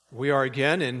We are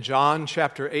again in John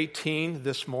chapter 18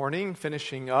 this morning,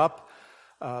 finishing up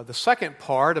the second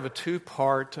part of a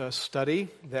two-part study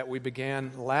that we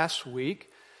began last week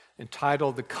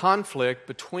entitled The Conflict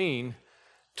Between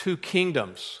Two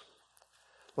Kingdoms.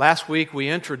 Last week we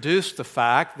introduced the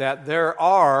fact that there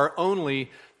are only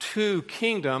two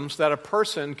kingdoms that a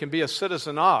person can be a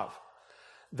citizen of.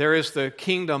 There is the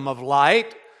kingdom of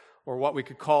light, or what we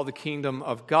could call the kingdom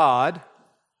of God,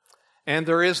 and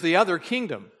there is the other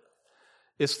kingdom.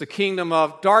 It's the kingdom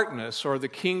of darkness or the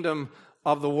kingdom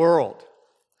of the world.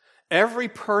 Every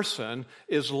person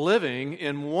is living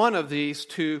in one of these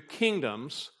two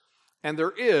kingdoms, and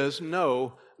there is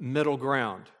no middle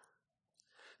ground.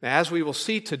 Now, as we will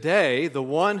see today, the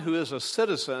one who is a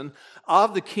citizen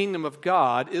of the kingdom of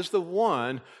God is the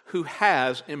one who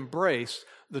has embraced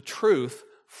the truth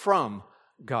from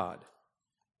God.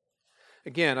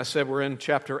 Again, I said we're in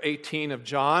chapter 18 of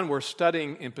John. We're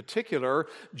studying in particular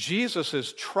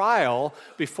Jesus' trial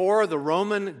before the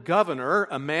Roman governor,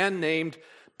 a man named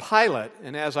Pilate.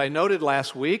 And as I noted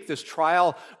last week, this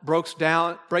trial breaks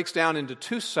down into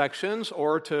two sections,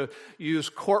 or to use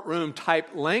courtroom-type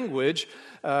language,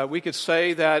 we could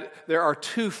say that there are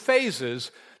two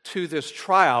phases to this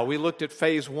trial. We looked at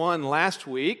phase one last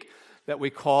week that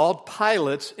we called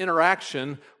Pilate's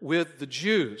interaction with the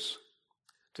Jews.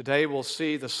 Today we'll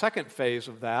see the second phase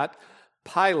of that,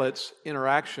 Pilate's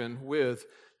interaction with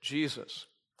Jesus.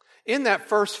 In that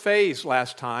first phase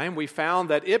last time, we found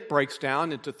that it breaks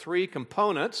down into three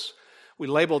components. We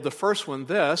labeled the first one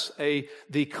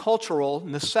the cultural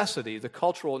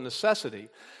necessity,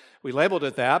 We labeled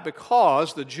it that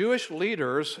because the Jewish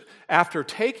leaders, after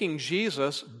taking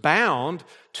Jesus bound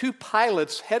to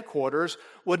Pilate's headquarters,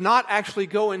 would not actually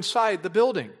go inside the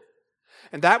building.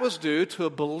 And that was due to a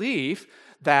belief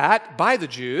that, by the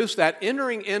Jews, that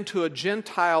entering into a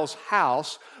Gentile's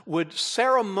house would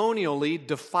ceremonially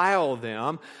defile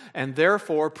them and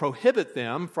therefore prohibit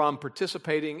them from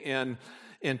participating in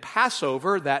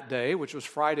Passover that day, which was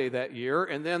Friday that year,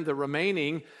 and then the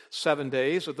remaining 7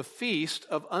 days of the Feast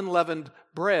of Unleavened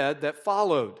Bread that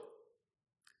followed.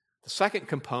 The second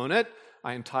component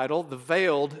I entitled The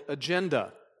Veiled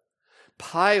Agenda.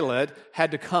 Pilate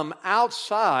had to come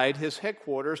outside his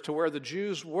headquarters to where the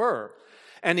Jews were.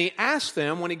 And he asked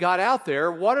them when he got out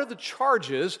there, what are the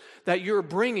charges that you're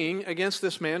bringing against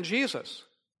this man Jesus?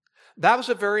 That was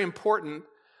a very important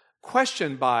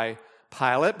question by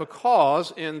Pilate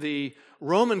because in the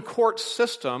Roman court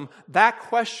system, that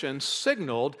question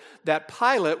signaled that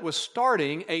Pilate was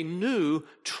starting a new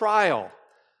trial,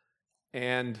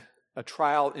 and a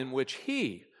trial in which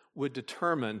he would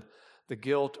determine the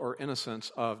guilt or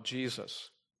innocence of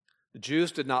Jesus. The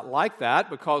Jews did not like that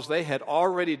because they had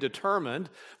already determined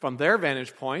from their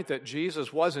vantage point that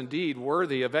Jesus was indeed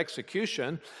worthy of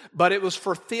execution, but it was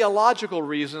for theological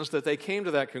reasons that they came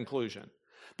to that conclusion.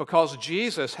 Because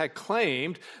Jesus had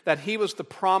claimed that he was the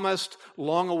promised,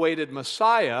 long-awaited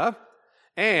Messiah,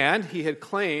 and he had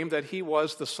claimed that he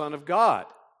was the Son of God.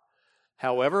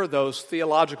 However, those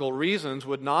theological reasons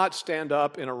would not stand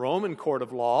up in a Roman court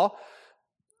of law.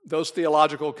 Those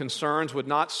theological concerns would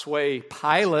not sway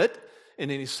Pilate in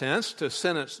any sense to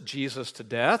sentence Jesus to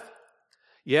death.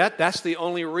 Yet, that's the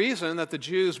only reason that the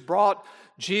Jews brought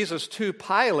Jesus to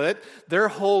Pilate. Their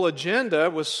whole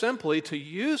agenda was simply to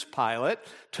use Pilate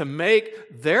to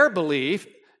make their belief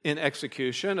in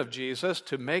execution of Jesus,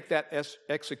 to make that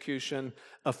execution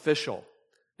official.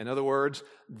 In other words,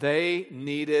 they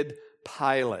needed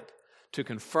Pilate to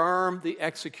confirm the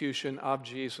execution of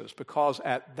Jesus, because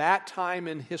at that time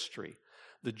in history,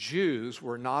 the Jews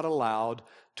were not allowed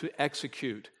to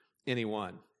execute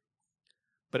anyone.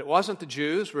 But it wasn't the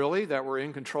Jews, really, that were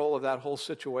in control of that whole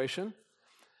situation.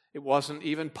 It wasn't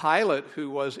even Pilate who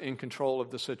was in control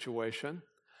of the situation.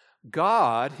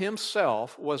 God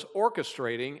himself was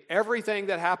orchestrating everything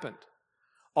that happened.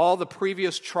 All the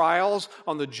previous trials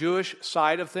on the Jewish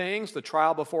side of things, the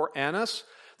trial before Annas,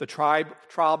 the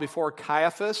trial before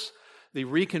Caiaphas, the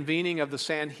reconvening of the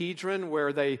Sanhedrin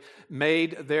where they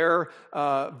made their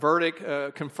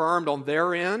verdict confirmed on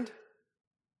their end.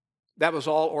 That was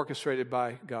all orchestrated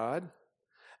by God,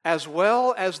 as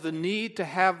well as the need to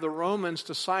have the Romans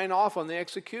to sign off on the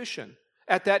execution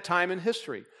at that time in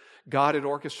history. God had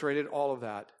orchestrated all of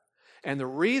that. And the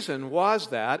reason was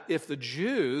that if the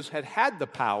Jews had had the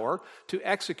power to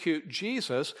execute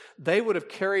Jesus, they would have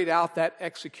carried out that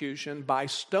execution by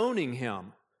stoning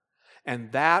him.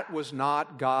 And that was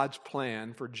not God's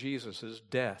plan for Jesus'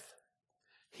 death.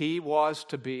 He was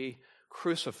to be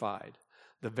crucified,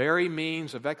 the very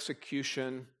means of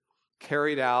execution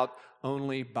carried out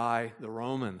only by the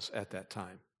Romans at that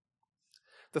time.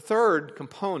 The third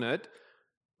component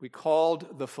we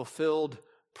called the fulfilled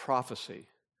prophecy.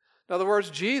 In other words,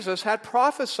 Jesus had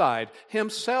prophesied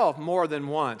himself more than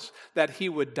once that he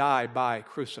would die by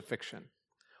crucifixion.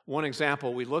 One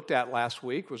example we looked at last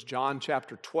week was John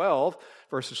chapter 12,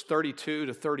 verses 32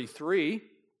 to 33.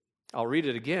 I'll read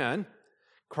it again.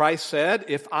 Christ said,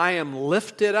 "If I am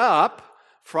lifted up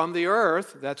from the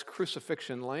earth," that's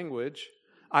crucifixion language,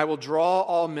 "I will draw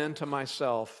all men to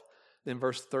myself." Then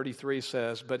verse 33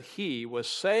 says, "But he was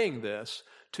saying this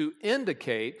to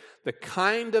indicate the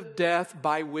kind of death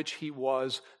by which he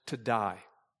was to die."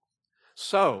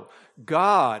 So,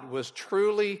 God was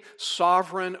truly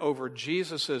sovereign over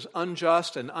Jesus'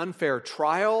 unjust and unfair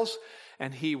trials,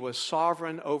 and he was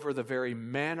sovereign over the very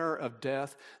manner of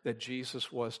death that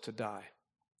Jesus was to die.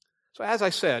 So, as I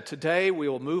said, today we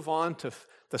will move on to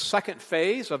the second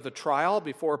phase of the trial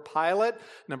before Pilate.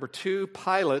 Number 2,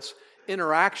 Pilate's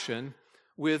interaction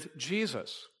with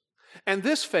Jesus. And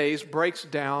this phase breaks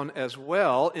down as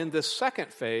well. In this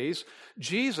second phase,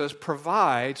 Jesus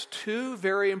provides 2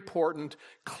 very important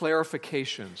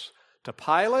clarifications to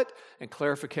Pilate and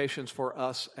clarifications for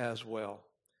us as well.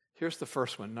 Here's the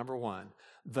first one, number 1,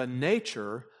 the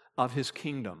nature of his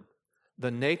kingdom.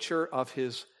 The nature of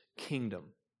his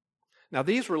kingdom. Now,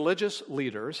 these religious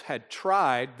leaders had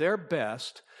tried their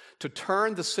best to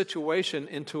turn the situation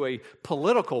into a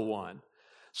political one,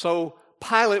 so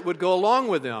Pilate would go along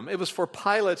with them. It was for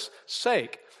Pilate's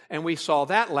sake. And we saw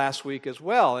that last week as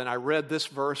well. And I read this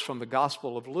verse from the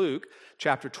Gospel of Luke,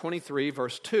 chapter 23,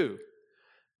 verse 2.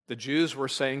 The Jews were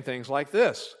saying things like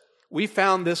this: "We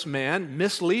found this man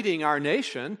misleading our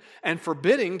nation and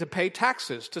forbidding to pay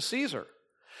taxes to Caesar,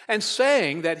 and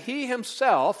saying that he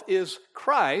himself is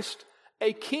Christ,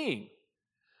 a king."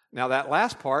 Now that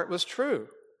last part was true.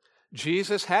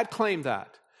 Jesus had claimed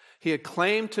that. He had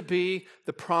claimed to be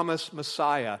the promised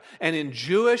Messiah. And in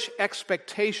Jewish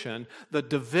expectation, the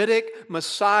Davidic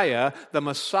Messiah, the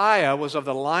Messiah was of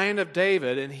the line of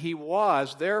David, and he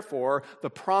was, therefore,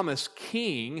 the promised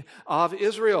king of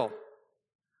Israel.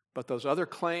 But those other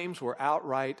claims were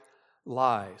outright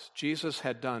lies. Jesus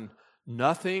had done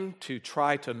nothing to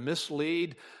try to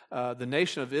mislead the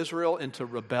nation of Israel into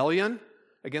rebellion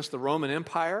against the Roman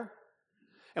Empire.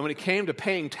 And when it came to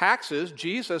paying taxes,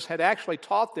 Jesus had actually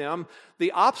taught them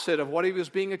the opposite of what he was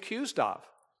being accused of.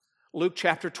 Luke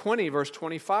chapter 20, verse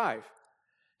 25.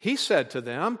 He said to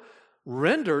them,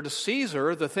 "Render to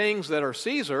Caesar the things that are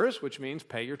Caesar's," which means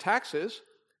pay your taxes,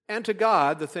 "and to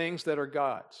God the things that are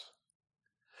God's."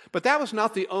 But that was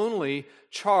not the only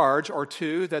charge or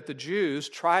 2 that the Jews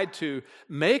tried to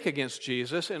make against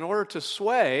Jesus in order to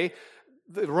sway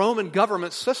the Roman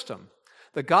government system.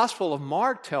 The Gospel of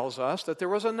Mark tells us that there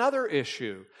was another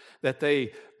issue that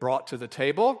they brought to the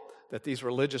table, that these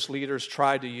religious leaders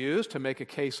tried to use to make a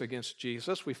case against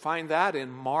Jesus. We find that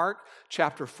in Mark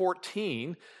chapter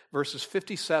 14, verses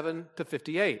 57 to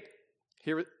 58.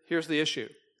 Here's the issue.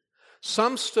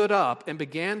 "Some stood up and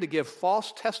began to give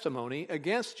false testimony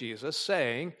against Jesus,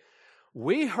 saying,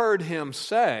 'We heard him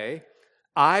say,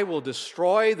 I will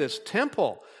destroy this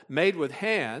temple made with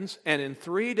hands, and in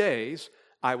 3 days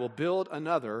I will build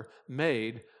another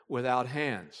made without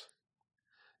hands.'"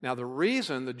 Now, the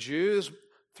reason the Jews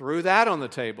threw that on the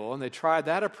table and they tried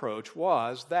that approach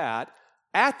was that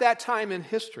at that time in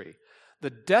history,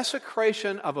 the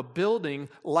desecration of a building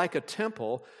like a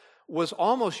temple was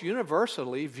almost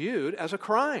universally viewed as a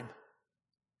crime.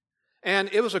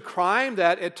 And it was a crime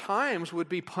that at times would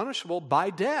be punishable by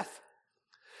death.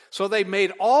 So they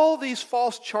made all these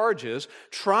false charges,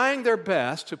 trying their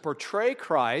best to portray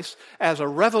Christ as a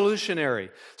revolutionary,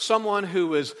 someone who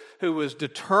was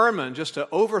determined just to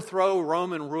overthrow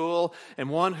Roman rule, and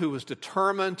one who was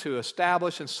determined to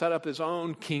establish and set up his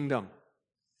own kingdom.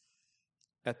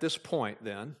 At this point,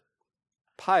 then,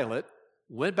 Pilate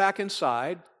went back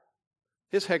inside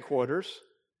his headquarters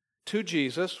to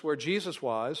Jesus, where Jesus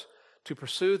was, to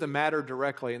pursue the matter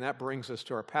directly, and that brings us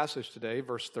to our passage today,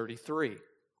 verse 33.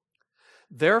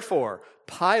 "Therefore,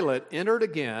 Pilate entered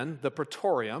again the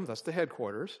praetorium," that's the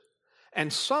headquarters,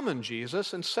 "and summoned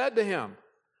Jesus and said to him,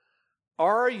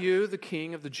 'Are you the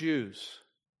king of the Jews?'"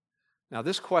 Now,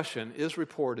 this question is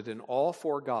reported in all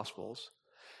 4 Gospels,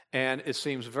 and it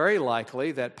seems very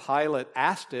likely that Pilate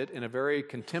asked it in a very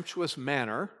contemptuous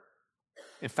manner.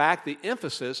 In fact, the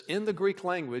emphasis in the Greek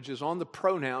language is on the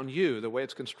pronoun you, the way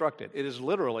it's constructed. It is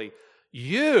literally,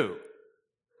 "You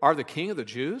are the king of the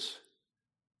Jews?"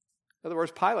 In other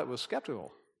words, Pilate was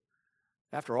skeptical.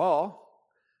 After all,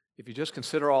 if you just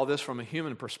consider all this from a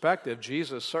human perspective,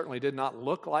 Jesus certainly did not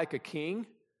look like a king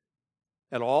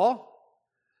at all.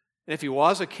 And if he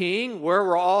was a king, where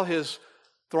were all his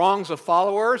throngs of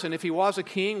followers? And if he was a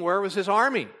king, where was his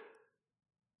army?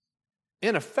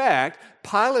 In effect,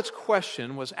 Pilate's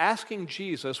question was asking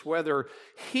Jesus whether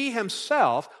he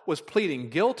himself was pleading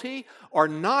guilty or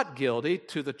not guilty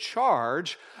to the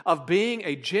charge of being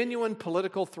a genuine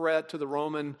political threat to the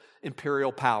Roman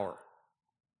imperial power.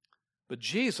 But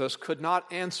Jesus could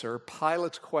not answer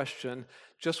Pilate's question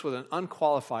just with an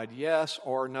unqualified yes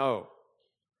or no,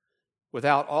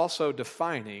 without also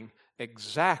defining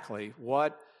exactly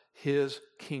what his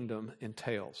kingdom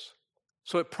entails.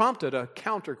 So it prompted a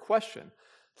counter question.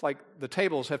 It's like the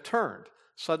tables have turned.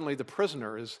 Suddenly the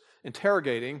prisoner is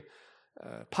interrogating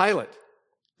Pilate.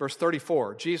 Verse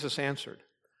 34, Jesus answered,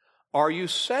 "Are you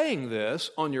saying this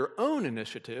on your own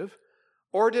initiative,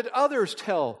 or did others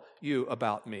tell you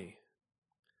about me?"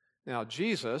 Now,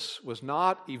 Jesus was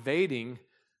not evading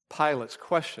Pilate's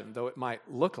question, though it might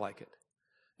look like it.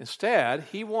 Instead,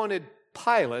 he wanted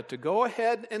Pilate to go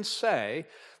ahead and say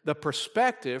the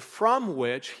perspective from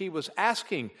which he was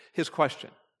asking his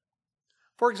question.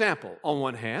 For example, on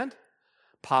one hand,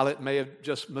 Pilate may have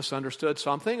just misunderstood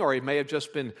something, or he may have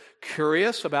just been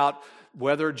curious about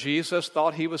whether Jesus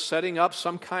thought he was setting up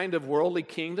some kind of worldly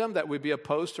kingdom that would be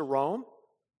opposed to Rome.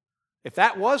 If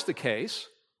that was the case,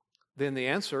 then the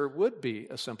answer would be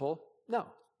a simple no,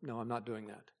 I'm not doing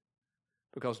that.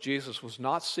 Because Jesus was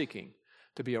not seeking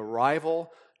to be a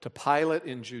rival to Pilate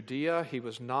in Judea. He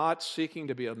was not seeking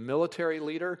to be a military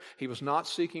leader. He was not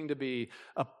seeking to be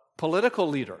a political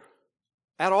leader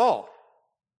at all.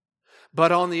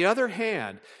 But on the other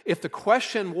hand, if the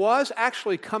question was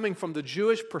actually coming from the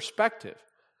Jewish perspective,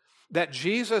 that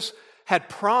Jesus had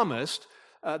promised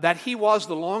that he was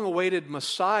the long-awaited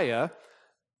Messiah,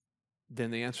 then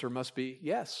the answer must be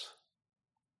yes.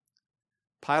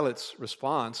 Pilate's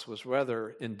response was rather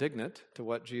indignant to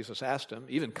what Jesus asked him,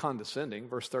 even condescending.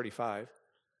 Verse 35,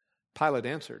 Pilate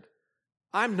answered,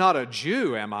 "I'm not a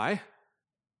Jew, am I?"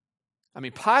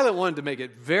 Pilate wanted to make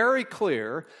it very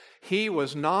clear he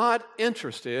was not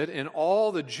interested in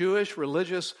all the Jewish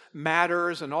religious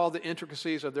matters and all the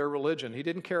intricacies of their religion. He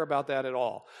didn't care about that at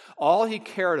all. All he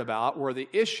cared about were the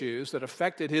issues that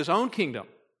affected his own kingdom,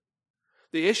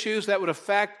 the issues that would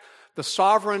affect the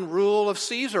sovereign rule of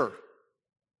Caesar.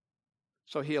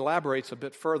 So he elaborates a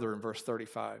bit further in verse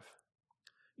 35.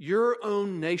 "Your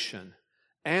own nation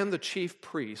and the chief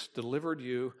priests delivered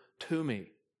you to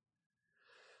me."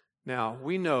 Now,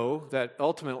 we know that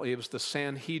ultimately it was the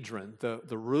Sanhedrin,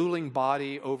 the ruling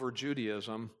body over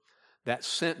Judaism, that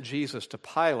sent Jesus to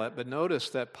Pilate. But notice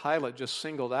that Pilate just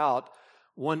singled out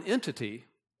one entity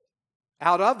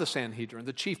out of the Sanhedrin,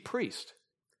 the chief priest.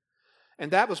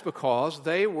 And that was because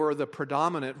they were the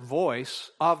predominant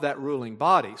voice of that ruling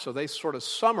body. So they sort of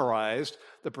summarized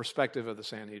the perspective of the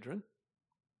Sanhedrin.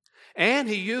 And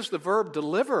he used the verb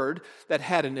delivered that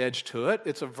had an edge to it.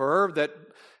 It's a verb that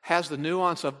has the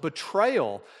nuance of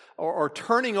betrayal or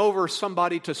turning over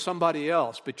somebody to somebody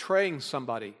else, betraying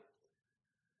somebody.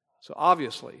 So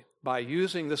obviously, by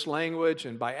using this language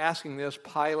and by asking this,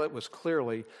 Pilate was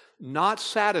clearly not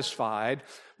satisfied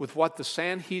with what the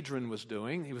Sanhedrin was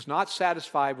doing. He was not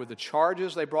satisfied with the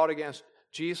charges they brought against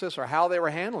Jesus or how they were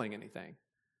handling anything.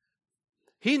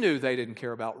 He knew they didn't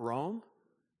care about Rome.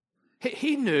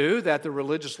 He knew that the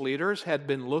religious leaders had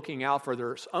been looking out for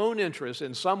their own interests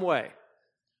in some way.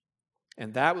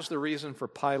 And that was the reason for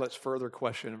Pilate's further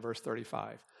question in verse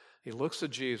 35. He looks at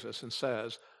Jesus and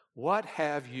says, "What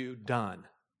have you done?"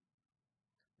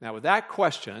 Now, with that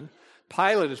question,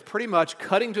 Pilate is pretty much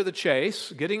cutting to the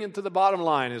chase, getting into the bottom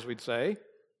line, as we'd say.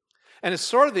 And it's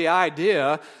sort of the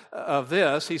idea of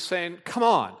this. He's saying, come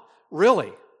on,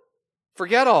 really,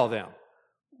 forget all them.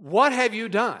 What have you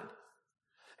done?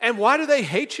 And why do they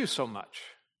hate you so much?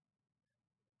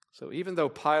 So even though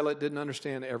Pilate didn't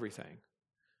understand everything,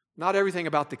 not everything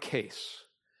about the case,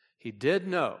 he did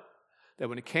know that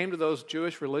when it came to those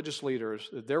Jewish religious leaders,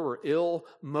 that there were ill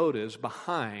motives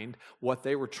behind what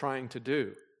they were trying to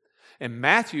do. And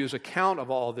Matthew's account of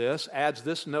all this adds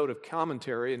this note of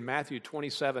commentary in Matthew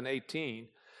 27:18.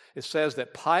 It says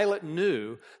that Pilate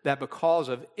knew that because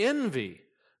of envy,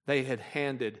 they had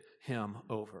handed him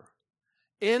over.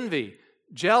 Envy,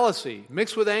 jealousy,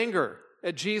 mixed with anger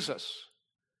at Jesus.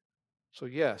 So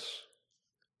yes,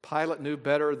 Pilate knew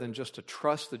better than just to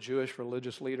trust the Jewish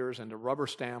religious leaders and to rubber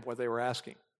stamp what they were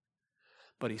asking.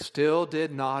 But he still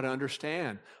did not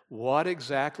understand what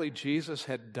exactly Jesus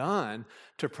had done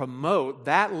to promote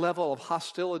that level of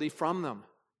hostility from them.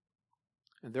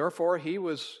 And therefore, he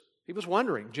was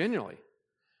wondering, genuinely,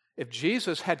 if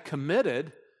Jesus had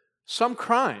committed some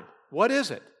crime. What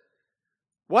is it?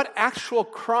 What actual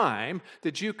crime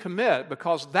did you commit?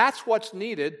 Because that's what's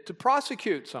needed to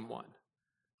prosecute someone.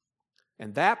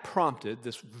 And that prompted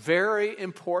this very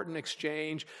important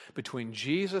exchange between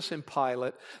Jesus and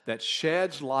Pilate that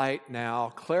sheds light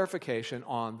now, clarification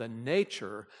on the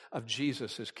nature of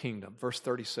Jesus' kingdom. Verse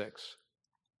 36.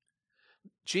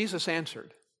 Jesus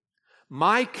answered,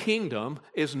 "My kingdom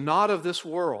is not of this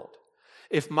world.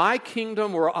 If my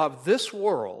kingdom were of this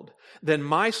world, then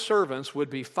my servants would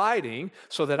be fighting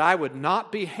so that I would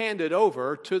not be handed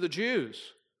over to the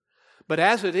Jews. But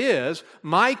as it is,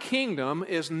 my kingdom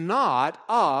is not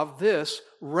of this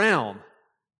realm."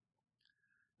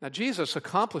 Now, Jesus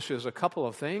accomplishes a couple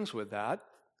of things with that.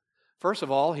 First of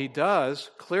all, he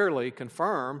does clearly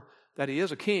confirm that he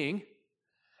is a king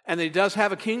and that he does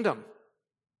have a kingdom.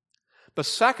 But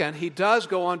second, he does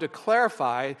go on to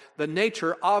clarify the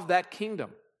nature of that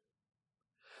kingdom.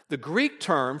 The Greek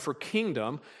term for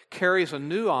kingdom carries a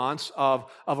nuance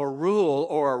of a rule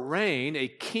or a reign, a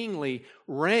kingly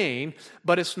reign,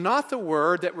 but it's not the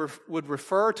word that would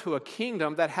refer to a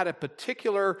kingdom that had a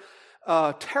particular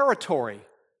territory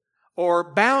or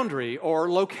boundary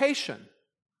or location,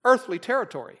 earthly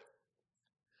territory.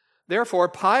 Therefore,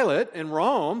 Pilate in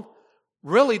Rome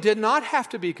really did not have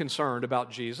to be concerned about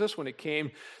Jesus when it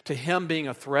came to him being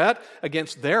a threat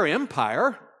against their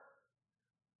empire.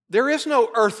 There is no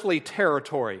earthly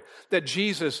territory that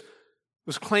Jesus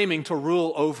was claiming to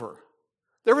rule over.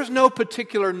 There was no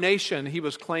particular nation he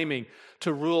was claiming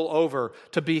to rule over,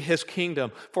 to be his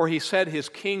kingdom, for he said his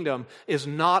kingdom is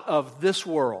not of this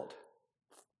world.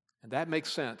 And that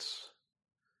makes sense,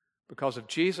 because if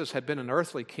Jesus had been an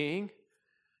earthly king,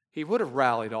 he would have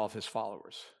rallied all of his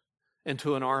followers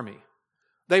into an army.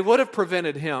 They would have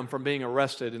prevented him from being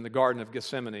arrested in the Garden of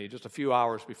Gethsemane just a few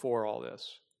hours before all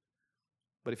this.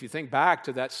 But if you think back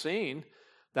to that scene,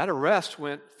 that arrest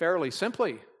went fairly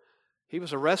simply. He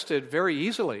was arrested very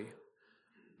easily.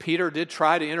 Peter did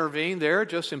try to intervene there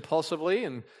just impulsively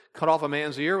and cut off a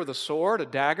man's ear with a sword, a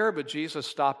dagger, but Jesus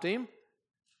stopped him.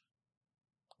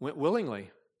 Went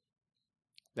willingly.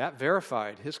 That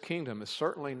verified his kingdom is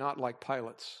certainly not like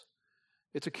Pilate's.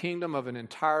 It's a kingdom of an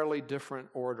entirely different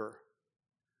order.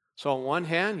 So on one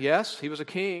hand, yes, he was a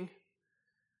king,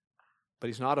 but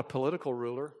he's not a political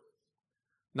ruler.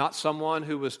 Not someone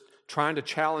who was trying to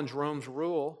challenge Rome's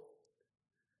rule.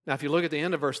 Now, if you look at the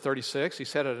end of verse 36, he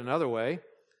said it another way.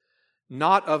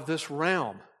 Not of this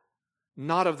realm.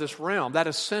 Not of this realm. That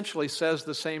essentially says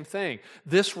the same thing.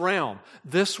 This realm,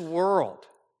 this world,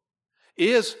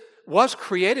 was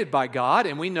created by God,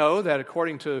 and we know that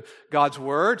according to God's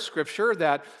Word, Scripture,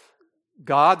 that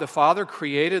God the Father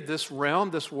created this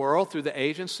realm, this world, through the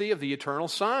agency of the eternal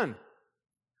Son.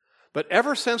 But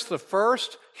ever since the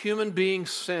first human being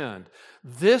sinned,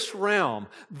 this realm,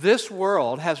 this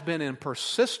world has been in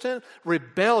persistent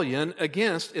rebellion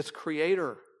against its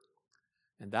Creator.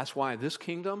 And that's why this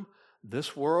kingdom,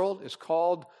 this world, is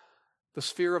called the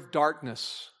sphere of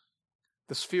darkness,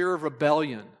 the sphere of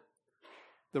rebellion,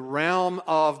 the realm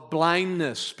of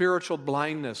blindness, spiritual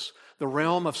blindness, the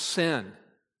realm of sin.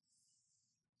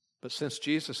 But since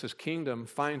Jesus' kingdom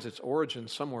finds its origin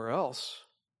somewhere else,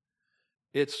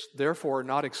 it's therefore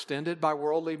not extended by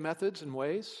worldly methods and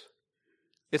ways.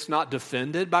 It's not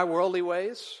defended by worldly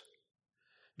ways.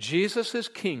 Jesus'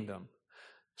 kingdom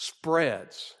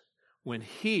spreads when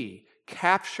he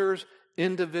captures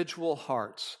individual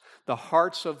hearts, the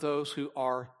hearts of those who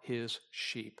are his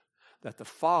sheep, that the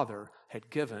Father had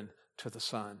given to the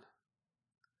Son.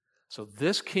 So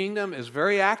this kingdom is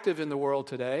very active in the world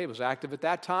today. It was active at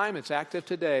that time. It's active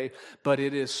today. But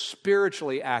it is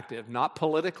spiritually active, not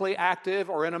politically active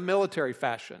or in a military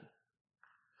fashion.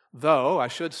 Though, I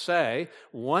should say,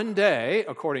 one day,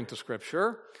 according to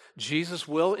Scripture, Jesus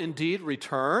will indeed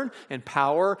return in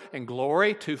power and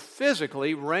glory to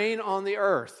physically reign on the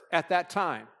earth at that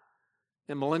time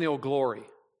in millennial glory.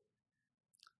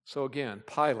 So again,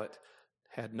 Pilate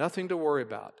had nothing to worry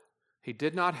about. He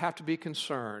did not have to be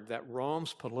concerned that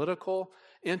Rome's political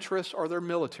interests or their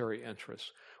military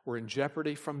interests were in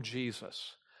jeopardy from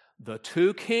Jesus. The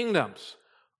two kingdoms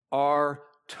are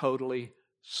totally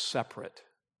separate.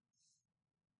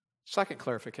 Second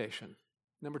clarification,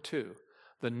 number 2,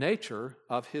 the nature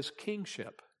of his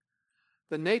kingship.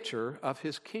 The nature of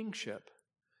his kingship.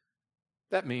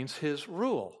 That means his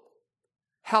rule.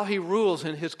 How he rules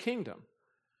in his kingdom.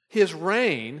 His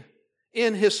reign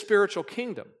in his spiritual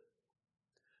kingdom.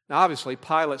 Now, obviously,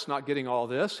 Pilate's not getting all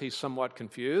this. He's somewhat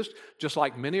confused, just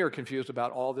like many are confused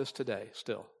about all this today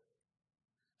still.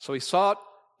 So he sought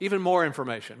even more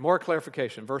information, more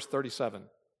clarification. Verse 37.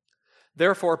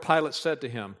 Therefore, Pilate said to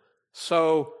him,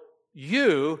 "So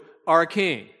you are a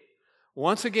king."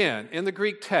 Once again, in the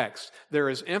Greek text, there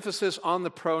is emphasis on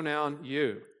the pronoun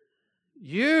you.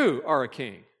 You are a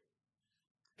king.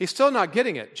 He's still not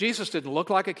getting it. Jesus didn't look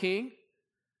like a king.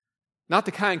 Not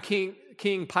the kind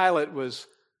King Pilate was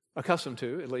accustomed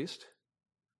to, at least.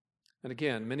 And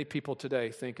again, many people today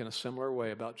think in a similar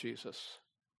way about Jesus.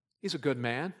 He's a good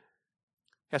man,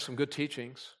 has some good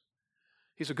teachings.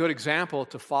 He's a good example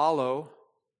to follow,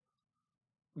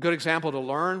 a good example to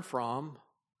learn from,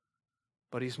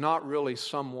 but he's not really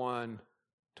someone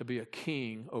to be a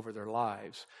king over their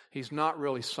lives. He's not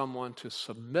really someone to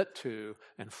submit to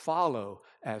and follow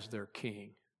as their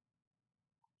king.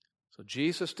 So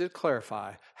Jesus did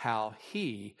clarify how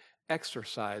he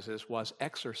was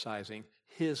exercising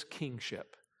his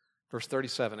kingship. Verse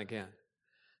 37 again.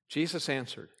 Jesus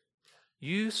answered,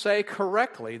 "You say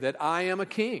correctly that I am a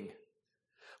king.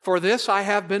 For this I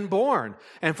have been born,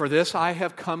 and for this I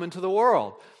have come into the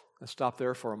world." Let's stop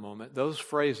there for a moment. Those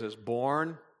phrases,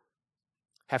 born,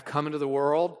 have come into the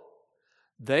world,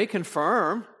 they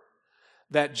confirm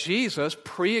that Jesus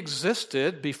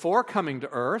pre-existed before coming to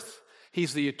earth.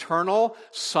 He's the eternal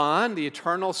Son, the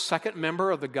eternal second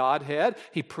member of the Godhead.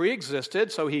 He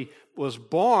pre-existed, so he was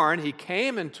born. He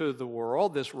came into the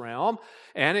world, this realm,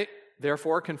 and it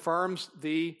therefore confirms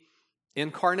the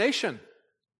incarnation,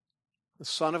 the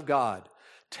Son of God,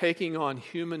 taking on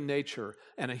human nature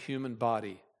and a human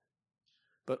body.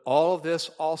 But all of this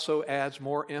also adds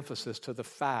more emphasis to the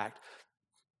fact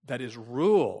that his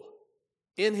rule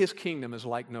in his kingdom is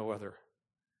like no other.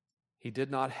 He did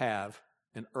not have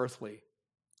an earthly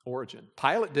origin.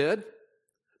 Pilate did,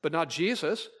 but not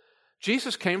Jesus.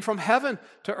 Jesus came from heaven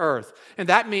to earth, and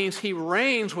that means he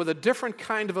reigns with a different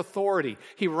kind of authority.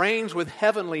 He reigns with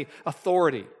heavenly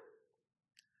authority.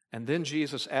 And then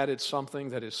Jesus added something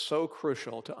that is so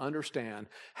crucial to understand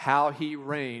how he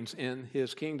reigns in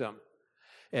his kingdom.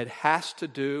 It has to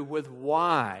do with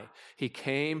why he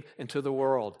came into the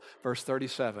world. Verse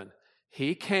 37,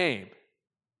 he came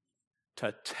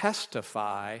to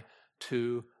testify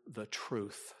to the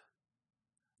truth.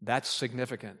 That's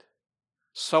significant.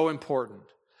 So important.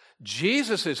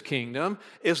 Jesus' kingdom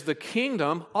is the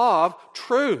kingdom of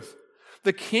truth.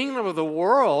 The kingdom of the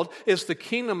world is the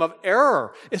kingdom of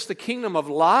error. It's the kingdom of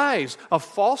lies, of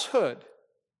falsehood.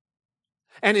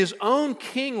 And his own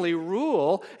kingly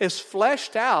rule is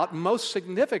fleshed out most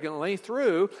significantly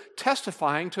through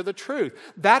testifying to the truth.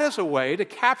 That is a way to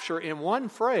capture in one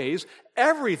phrase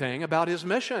everything about his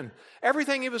mission.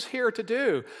 Everything he was here to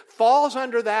do falls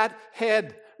under that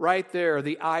head right there,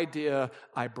 the idea,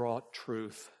 I brought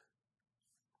truth.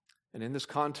 And in this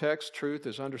context, truth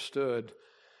is understood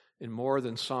in more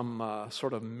than some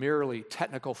sort of merely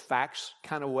technical facts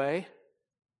kind of way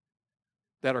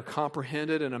that are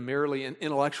comprehended in a merely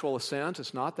intellectual sense.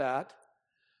 It's not that.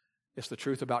 It's the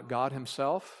truth about God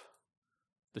himself,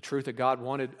 the truth that God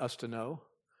wanted us to know,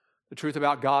 the truth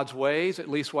about God's ways, at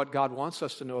least what God wants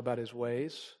us to know about his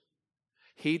ways.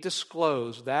 He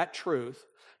disclosed that truth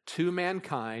to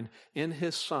mankind in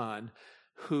his Son,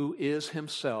 who is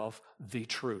himself the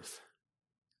truth.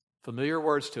 Familiar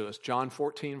words to us, John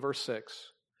 14, verse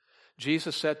 6.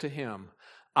 Jesus said to him,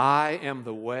 "I am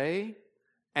the way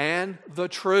and the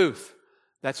truth."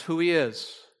 That's who he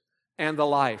is. And the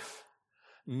life.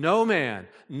 No man,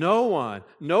 no one,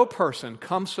 no person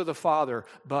comes to the Father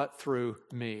but through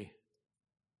me.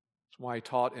 That's why he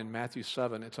taught in Matthew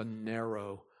 7, it's a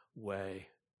narrow way.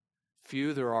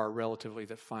 Few there are relatively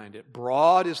that find it.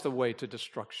 Broad is the way to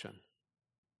destruction.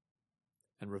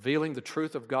 And revealing the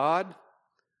truth of God,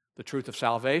 the truth of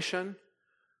salvation,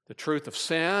 the truth of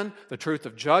sin, the truth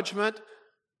of judgment,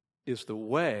 is the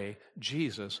way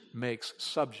Jesus makes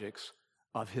subjects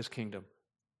of his kingdom.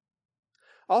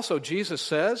 Also, Jesus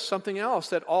says something else,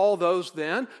 that all those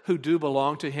then who do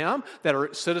belong to him, that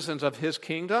are citizens of his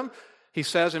kingdom, he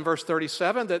says in verse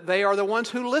 37 that they are the ones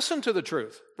who listen to the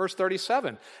truth. Verse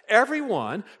 37,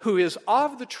 everyone who is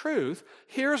of the truth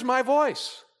hears my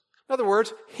voice. In other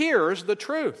words, hears the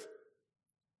truth.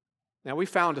 Now, we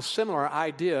found a similar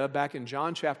idea back in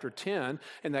John chapter 10,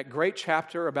 in that great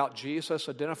chapter about Jesus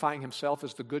identifying himself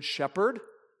as the Good Shepherd.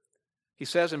 He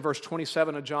says in verse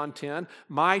 27 of John 10,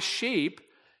 "My sheep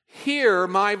hear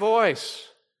my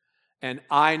voice, and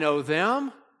I know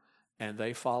them, and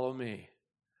they follow me."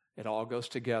 It all goes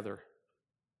together.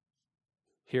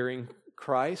 Hearing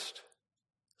Christ,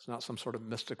 it's not some sort of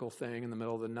mystical thing in the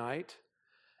middle of the night.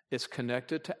 It's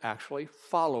connected to actually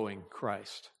following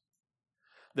Christ.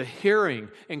 The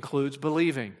hearing includes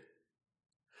believing,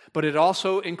 but it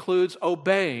also includes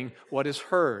obeying what is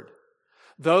heard.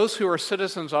 Those who are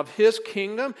citizens of his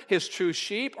kingdom, his true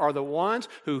sheep, are the ones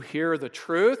who hear the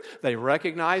truth. They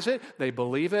recognize it, they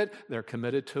believe it, they're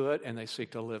committed to it, and they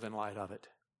seek to live in light of it.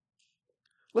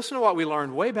 Listen to what we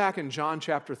learned way back in John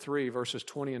chapter 3, verses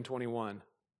 20 and 21.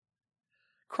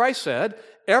 Christ said,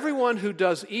 everyone who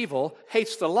does evil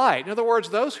hates the light. In other words,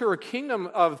 those who are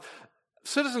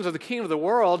citizens of the kingdom of the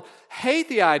world hate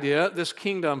the idea, this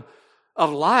kingdom of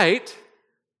light.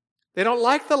 They don't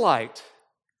like the light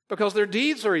because their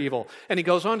deeds are evil. And he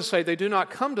goes on to say they do not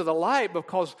come to the light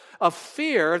because of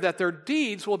fear that their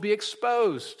deeds will be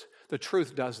exposed. The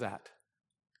truth does that.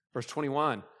 Verse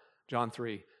 21, John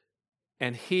 3.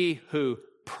 And he who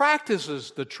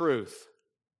practices the truth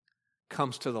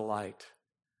comes to the light,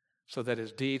 so that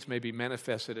his deeds may be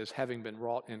manifested as having been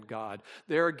wrought in God.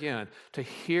 There again, to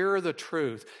hear the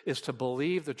truth is to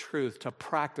believe the truth, to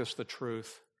practice the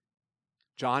truth.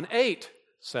 John 8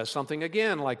 says something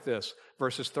again like this,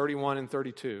 verses 31 and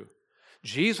 32.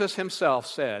 Jesus himself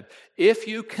said, if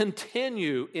you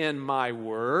continue in my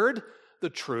word, the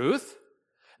truth,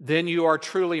 then you are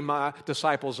truly my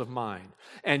disciples of mine,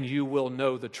 and you will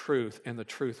know the truth, and the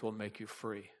truth will make you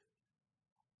free.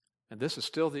 And this is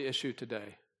still the issue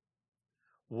today.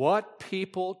 What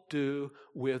people do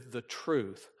with the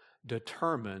truth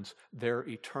determines their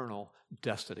eternal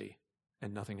destiny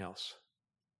and nothing else.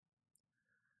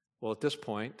 Well, at this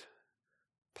point,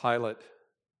 Pilate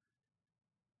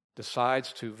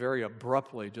decides to very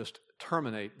abruptly just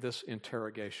terminate this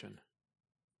interrogation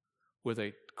with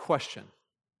a question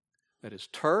that is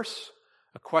terse,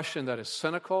 a question that is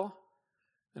cynical,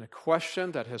 and a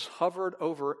question that has hovered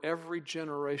over every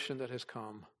generation that has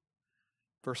come.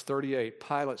 Verse 38,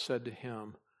 Pilate said to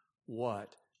him,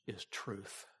 what is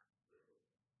truth?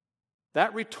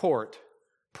 That retort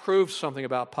proves something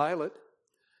about Pilate.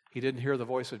 He didn't hear the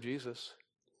voice of Jesus.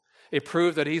 It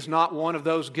proved that he's not one of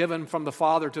those given from the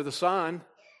Father to the Son.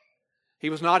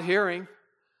 He was not hearing,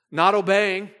 not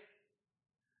obeying,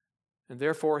 and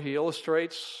therefore he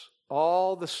illustrates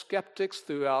all the skeptics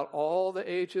throughout all the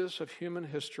ages of human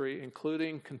history,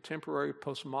 including contemporary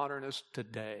postmodernists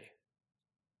today.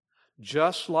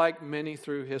 Just like many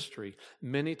through history,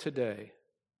 many today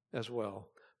as well.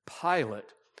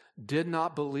 Pilate did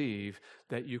not believe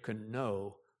that you can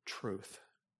know truth.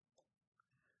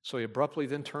 So he abruptly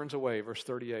then turns away, verse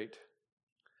 38.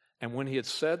 And when he had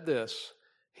said this,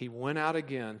 he went out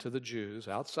again to the Jews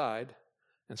outside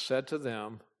and said to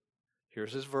them,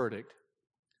 here's his verdict,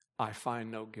 I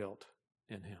find no guilt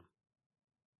in him.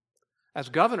 As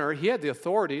governor, he had the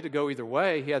authority to go either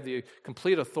way. He had the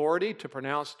complete authority to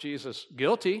pronounce Jesus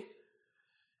guilty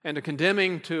and to condemn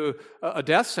him to a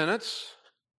death sentence.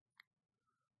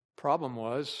 Problem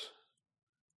was,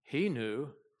 he knew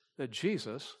that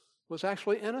Jesus was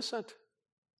actually innocent.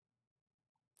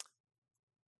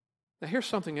 Now here's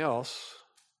something else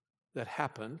that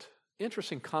happened.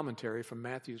 Interesting commentary from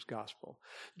Matthew's gospel.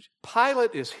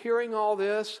 Pilate is hearing all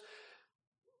this.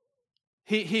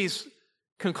 He's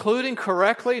concluding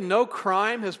correctly, no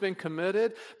crime has been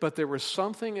committed, but there was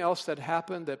something else that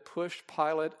happened that pushed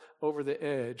Pilate over the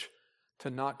edge to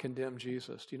not condemn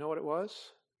Jesus. Do you know what it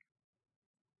was?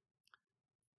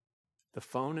 The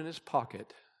phone in his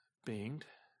pocket binged.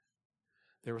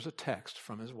 There was a text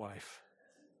from his wife.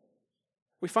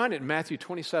 We find it in Matthew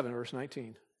 27, verse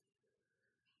 19.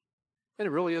 And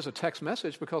it really is a text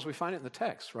message because we find it in the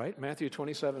text, right? Matthew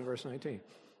 27, verse 19.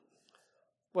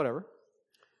 Whatever.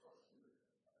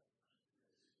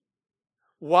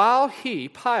 While he,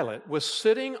 Pilate, was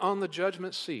sitting on the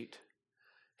judgment seat,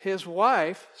 his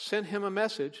wife sent him a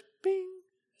message, bing,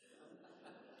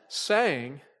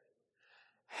 saying,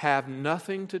 have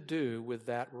nothing to do with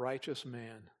that righteous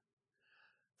man.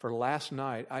 For last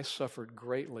night I suffered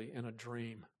greatly in a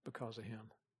dream because of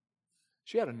him.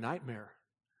 She had a nightmare.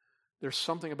 There's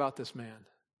something about this man.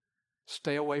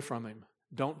 Stay away from him.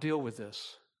 Don't deal with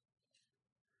this.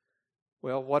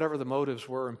 Well, whatever the motives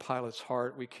were in Pilate's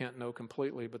heart, we can't know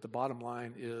completely, but the bottom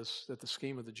line is that the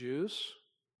scheme of the Jews,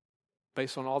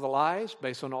 based on all the lies,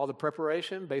 based on all the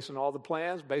preparation, based on all the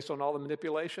plans, based on all the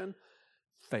manipulation,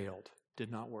 failed,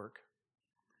 did not work.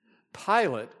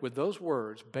 Pilate, with those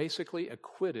words, basically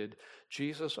acquitted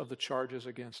Jesus of the charges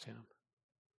against him.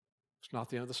 It's not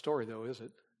the end of the story, though, is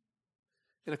it?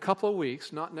 In a couple of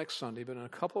weeks, not next Sunday, but in a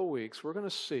couple of weeks, we're going to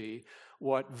see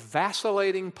what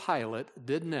vacillating Pilate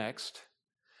did next,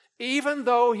 even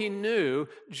though he knew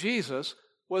Jesus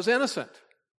was innocent.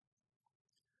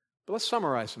 But let's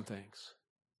summarize some things.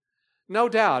 No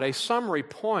doubt, a summary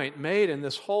point made in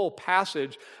this whole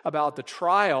passage about the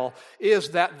trial is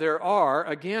that there are,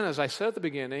 again, as I said at the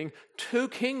beginning, two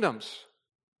kingdoms.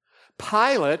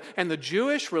 Pilate and the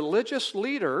Jewish religious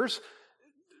leaders,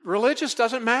 religious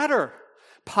doesn't matter.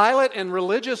 Pilate and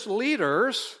religious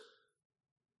leaders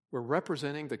were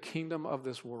representing the kingdom of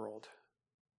this world.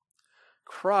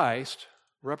 Christ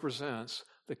represents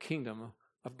the kingdom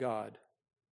of God.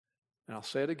 And I'll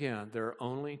say it again, there are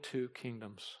only two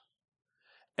kingdoms.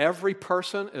 Every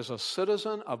person is a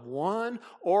citizen of one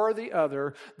or the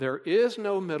other. There is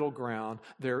no middle ground.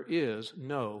 There is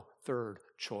no third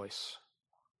choice.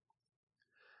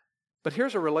 But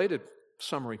here's a related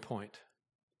summary point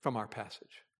from our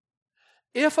passage.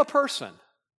 If a person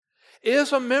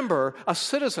is a member, a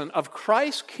citizen of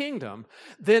Christ's kingdom,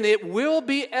 then it will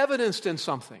be evidenced in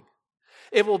something.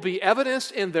 It will be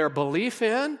evidenced in their belief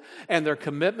in and their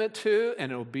commitment to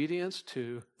and obedience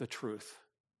to the truth.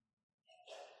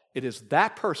 It is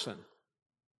that person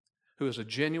who is a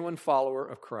genuine follower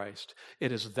of Christ.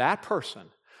 It is that person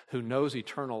who knows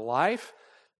eternal life,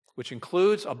 which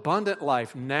includes abundant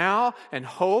life now and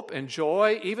hope and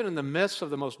joy, even in the midst of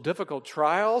the most difficult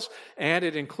trials, and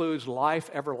it includes life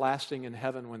everlasting in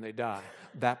heaven when they die.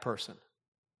 That person.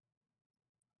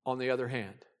 On the other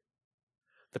hand,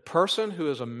 the person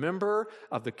who is a member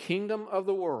of the kingdom of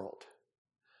the world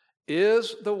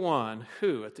is the one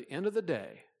who, at the end of the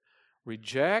day,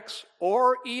 rejects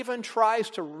or even tries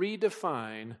to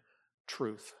redefine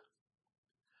truth.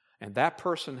 And that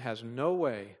person has no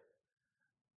way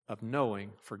of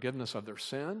knowing forgiveness of their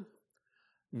sin,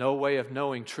 no way of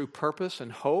knowing true purpose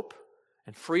and hope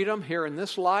and freedom here in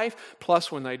this life.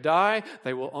 Plus, when they die,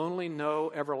 they will only know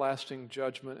everlasting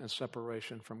judgment and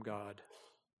separation from God.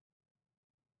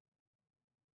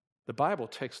 The Bible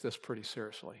takes this pretty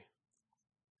seriously.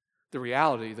 The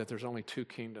reality that there's only two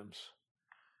kingdoms,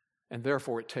 and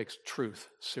therefore it takes truth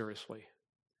seriously,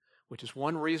 which is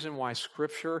one reason why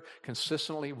Scripture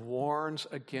consistently warns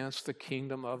against the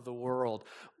kingdom of the world.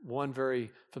 One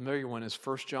very familiar one is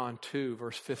 1 John 2,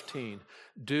 verse 15.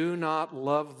 Do not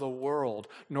love the world,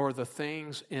 nor the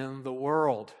things in the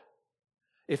world.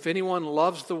 If anyone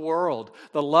loves the world,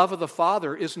 the love of the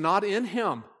Father is not in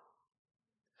him.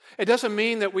 It doesn't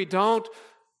mean that we don't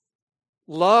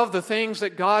love the things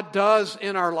that God does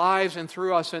in our lives and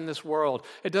through us in this world.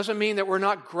 It doesn't mean that we're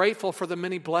not grateful for the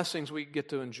many blessings we get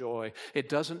to enjoy. It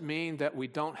doesn't mean that we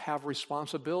don't have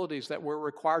responsibilities that we're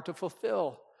required to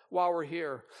fulfill while we're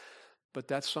here. But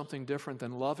that's something different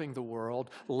than loving the world,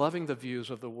 loving the views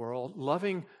of the world,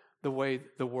 loving the way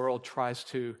the world tries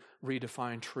to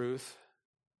redefine truth,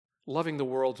 loving the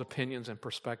world's opinions and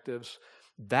perspectives.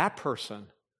 That person,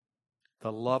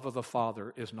 the love of the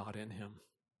Father is not in him.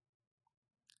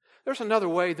 There's another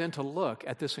way then to look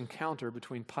at this encounter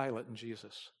between Pilate and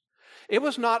Jesus. It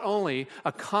was not only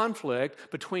a conflict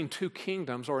between two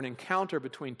kingdoms or an encounter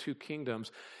between two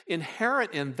kingdoms.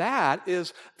 Inherent in that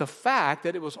is the fact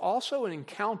that it was also an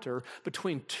encounter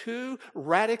between two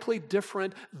radically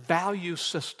different value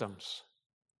systems.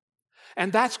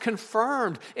 And that's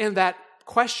confirmed in that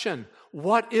question,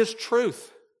 what is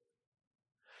truth?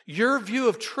 Your view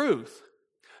of truth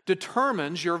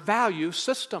determines your value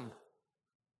system.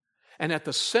 And at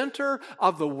the center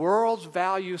of the world's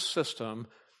value system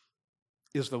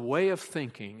is the way of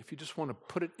thinking, if you just want to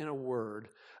put it in a word,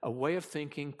 a way of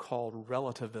thinking called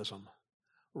relativism.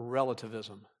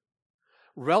 Relativism.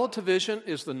 Relativism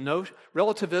is the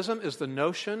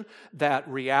notion that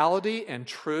reality and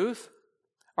truth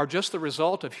are just the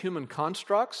result of human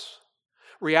constructs.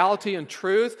 Reality and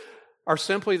truth are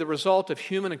simply the result of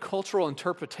human and cultural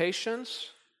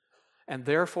interpretations. And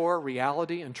therefore,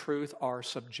 reality and truth are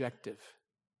subjective.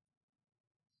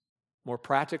 More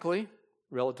practically,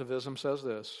 relativism says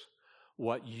this: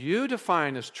 what you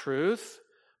define as truth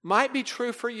might be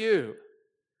true for you,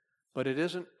 but it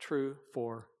isn't true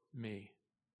for me.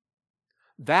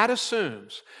 That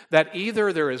assumes that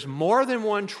either there is more than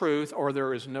one truth or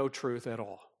there is no truth at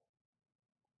all.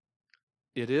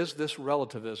 It is this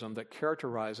relativism that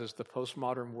characterizes the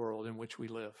postmodern world in which we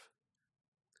live.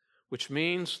 Which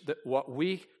means that what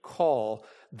we call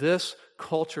this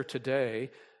culture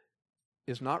today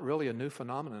is not really a new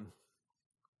phenomenon.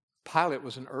 Pilate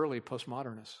was an early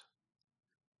postmodernist.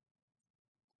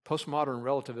 Postmodern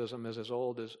relativism is as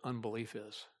old as unbelief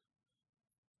is.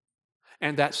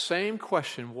 And that same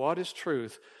question, what is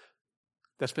truth,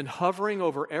 that's been hovering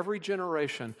over every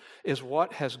generation is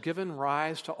what has given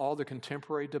rise to all the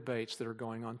contemporary debates that are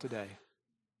going on today.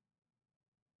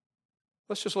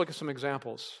 Let's just look at some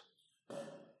examples.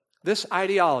 This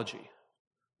ideology,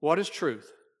 what is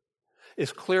truth,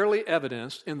 is clearly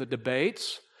evidenced in the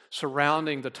debates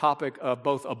surrounding the topic of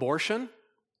both abortion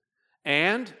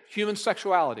and human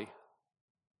sexuality.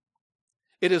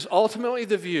 It is ultimately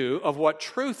the view of what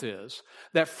truth is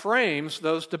that frames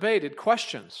those debated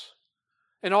questions.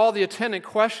 And all the attendant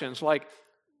questions like,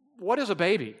 what is a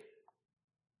baby?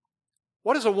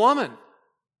 What is a woman?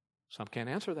 Some can't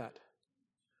answer that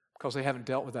because they haven't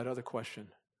dealt with that other question.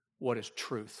 What is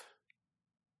truth?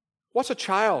 What's a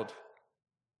child?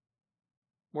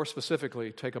 More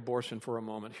specifically, take abortion for a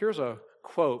moment. Here's a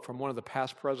quote from one of the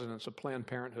past presidents of Planned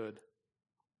Parenthood.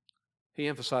 He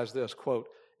emphasized this, quote,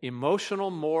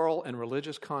 "Emotional, moral, and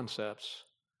religious concepts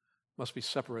must be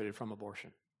separated from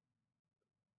abortion."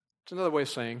 It's another way of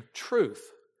saying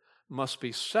truth must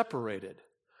be separated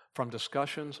from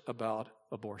discussions about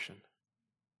abortion.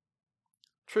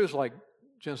 Truths like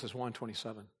Genesis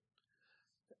 1:27,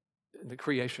 the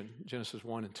creation, Genesis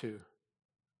 1 and 2.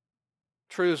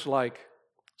 Truths like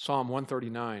Psalm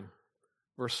 139,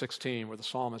 verse 16, where the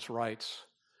psalmist writes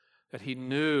that he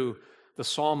knew the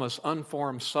psalmist's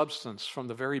unformed substance from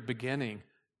the very beginning,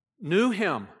 knew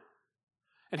him,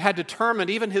 and had determined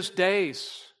even his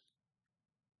days.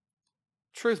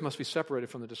 Truth must be separated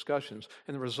from the discussions.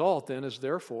 And the result then is,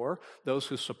 therefore, those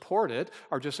who support it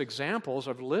are just examples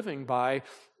of living by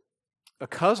a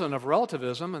cousin of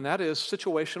relativism, and that is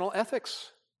situational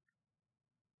ethics.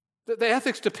 The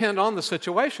ethics depend on the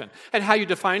situation, and how you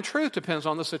define truth depends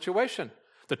on the situation.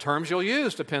 The terms you'll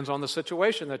use depends on the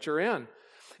situation that you're in.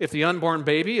 If the unborn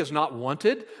baby is not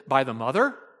wanted by the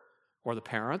mother or the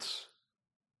parents,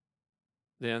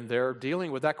 then they're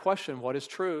dealing with that question, what is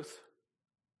truth?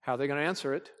 How are they going to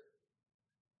answer it?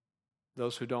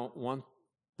 Those who don't want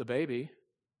the baby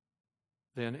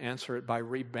then answer it by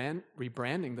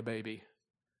rebranding the baby.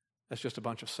 That's just a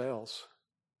bunch of sales.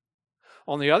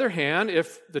 On the other hand,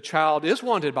 if the child is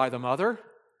wanted by the mother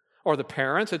or the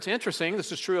parents, it's interesting,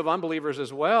 this is true of unbelievers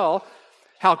as well,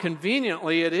 how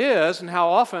conveniently it is and how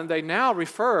often they now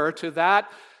refer to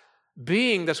that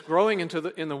being that's growing in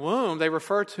the womb, they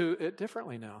refer to it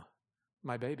differently now,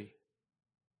 my baby.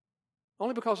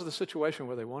 Only because of the situation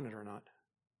where they want it or not.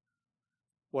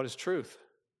 What is truth?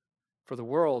 For the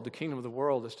world, the kingdom of the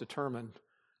world is determined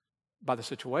by the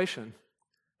situation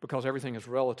because everything is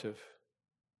relative.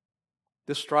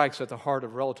 This strikes at the heart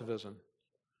of relativism,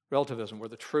 where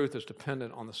the truth is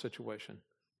dependent on the situation.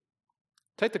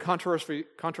 Take the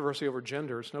controversy over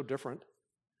gender, it's no different.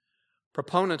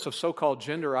 Proponents of so-called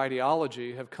gender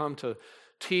ideology have come to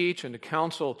teach and to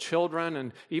counsel children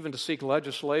and even to seek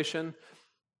legislation,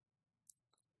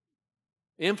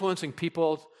 influencing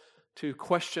people to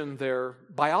question their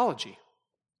biology.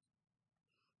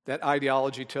 That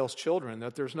ideology tells children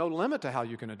that there's no limit to how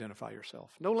you can identify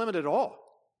yourself. No limit at all.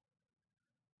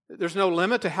 There's no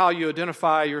limit to how you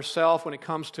identify yourself when it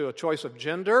comes to a choice of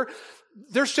gender.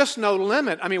 There's just no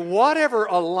limit. I mean, whatever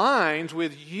aligns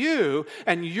with you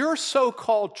and your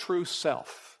so-called true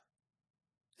self,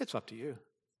 it's up to you.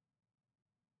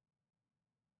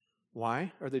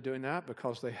 Why are they doing that?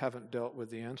 Because they haven't dealt with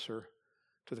the answer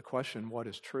to the question, what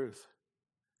is truth?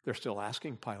 They're still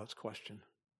asking Pilate's question.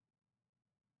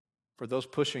 For those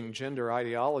pushing gender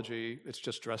ideology, it's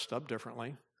just dressed up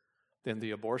differently than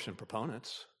the abortion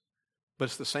proponents. But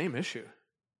it's the same issue.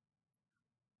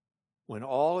 When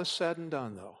all is said and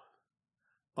done, though,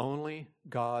 only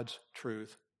God's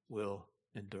truth will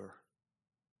endure.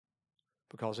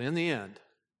 Because in the end,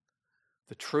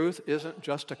 the truth isn't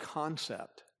just a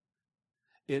concept.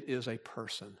 It is a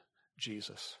person,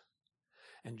 Jesus.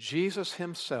 And Jesus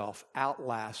himself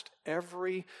outlasts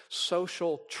every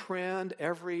social trend,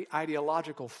 every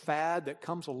ideological fad that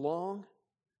comes along.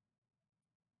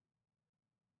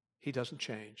 He doesn't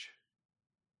change.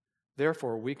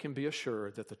 Therefore, we can be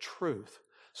assured that the truth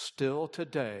still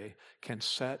today can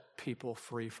set people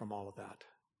free from all of that.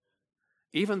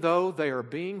 Even though they are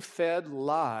being fed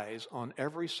lies on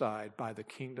every side by the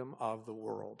kingdom of the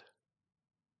world.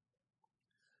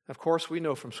 Of course, we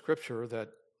know from Scripture that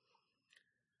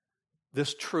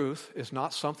this truth is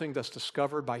not something that's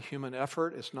discovered by human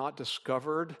effort. It's not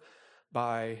discovered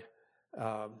by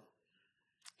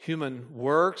human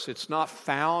works. It's not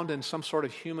found in some sort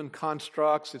of human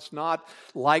constructs. It's not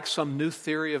like some new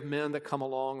theory of men that come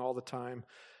along all the time.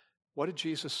 What did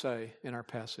Jesus say in our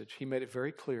passage? He made it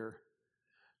very clear.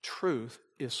 Truth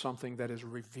is something that is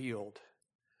revealed.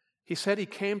 He said he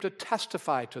came to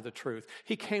testify to the truth.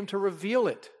 He came to reveal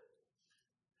it.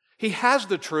 He has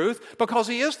the truth because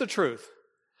he is the truth.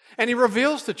 And he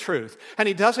reveals the truth. And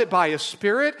he does it by his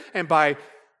Spirit and by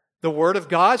the Word of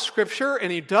God, Scripture,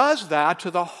 and he does that to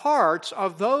the hearts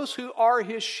of those who are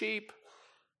his sheep.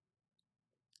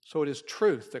 So it is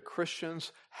truth that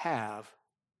Christians have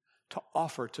to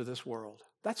offer to this world.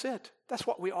 That's it. That's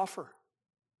what we offer.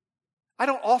 I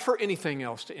don't offer anything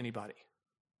else to anybody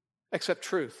except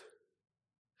truth.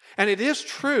 And it is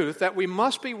truth that we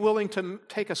must be willing to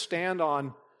take a stand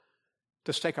on,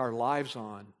 to stake our lives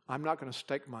on. I'm not going to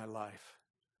stake my life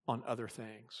on other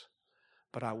things,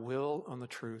 but I will on the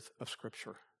truth of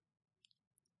Scripture.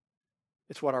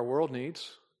 It's what our world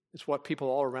needs. It's what people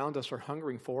all around us are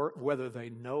hungering for, whether they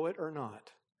know it or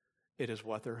not. It is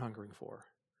what they're hungering for.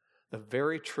 the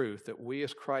very truth that we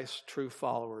as Christ's true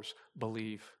followers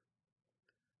believe.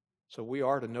 So we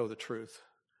are to know the truth.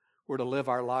 We're to live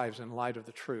our lives in light of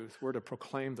the truth. We're to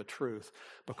proclaim the truth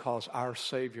because our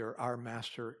Savior, our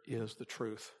Master, is the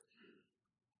truth.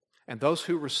 And those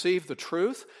who receive the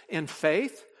truth in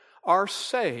faith are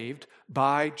saved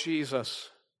by Jesus.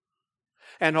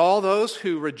 And all those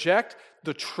who reject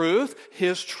the truth,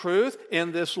 His truth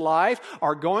in this life,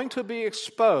 are going to be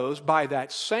exposed by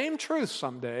that same truth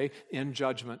someday in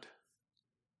judgment.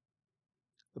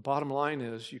 The bottom line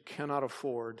is you cannot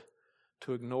afford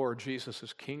to ignore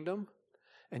Jesus' kingdom,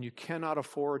 and you cannot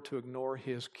afford to ignore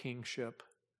His kingship,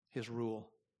 His rule.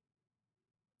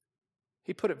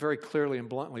 He put it very clearly and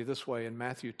bluntly this way in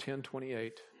Matthew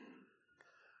 10:28.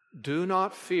 Do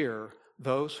not fear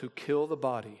those who kill the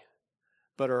body,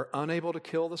 but are unable to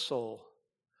kill the soul,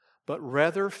 but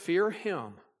rather fear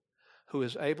Him who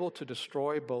is able to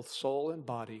destroy both soul and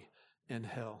body in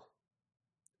hell.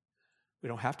 We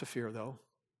don't have to fear, though,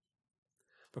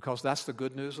 because that's the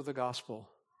good news of the gospel.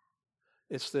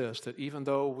 It's this, that even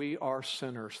though we are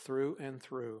sinners through and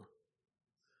through,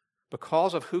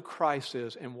 because of who Christ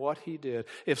is and what He did,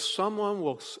 if someone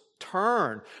will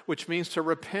turn, which means to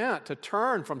repent, to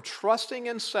turn from trusting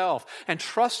in self and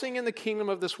trusting in the kingdom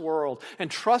of this world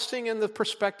and trusting in the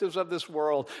perspectives of this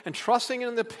world and trusting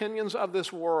in the opinions of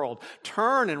this world,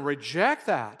 turn and reject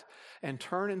that and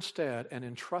turn instead and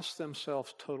entrust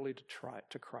themselves totally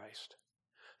to Christ,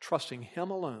 trusting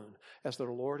Him alone as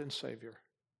their Lord and Savior.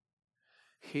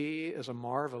 He is a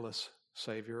marvelous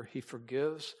Savior. He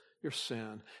forgives your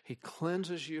sin. He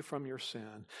cleanses you from your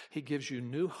sin. He gives you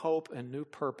new hope and new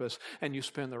purpose, and you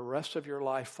spend the rest of your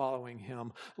life following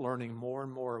Him, learning more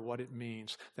and more what it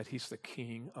means that He's the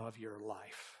King of your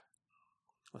life.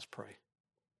 Let's pray.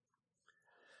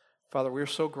 Father, we are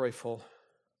so grateful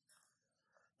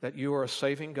that You are a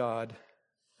saving God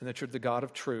and that You're the God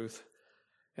of truth,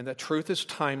 and that truth is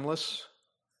timeless.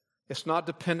 It's not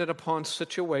dependent upon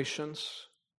situations.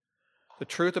 The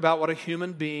truth about what a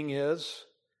human being is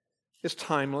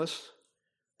timeless.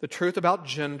 The truth about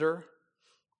gender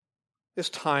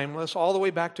is timeless, all the way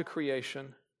back to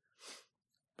creation.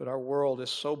 But our world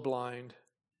is so blind,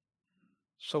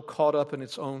 so caught up in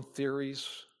its own theories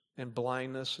and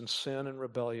blindness and sin and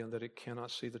rebellion that it cannot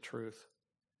see the truth.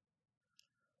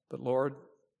 But Lord,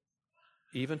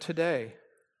 even today,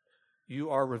 You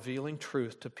are revealing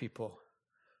truth to people.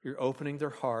 You're opening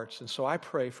their hearts. And so I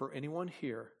pray for anyone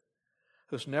here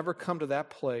who's never come to that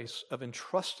place of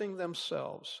entrusting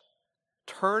themselves,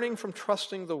 turning from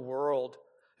trusting the world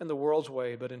and the world's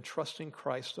way, but entrusting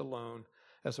Christ alone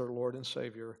as their Lord and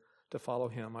Savior to follow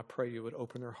Him. I pray You would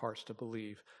open their hearts to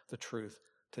believe the truth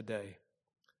today.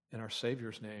 In our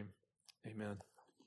Savior's name, amen.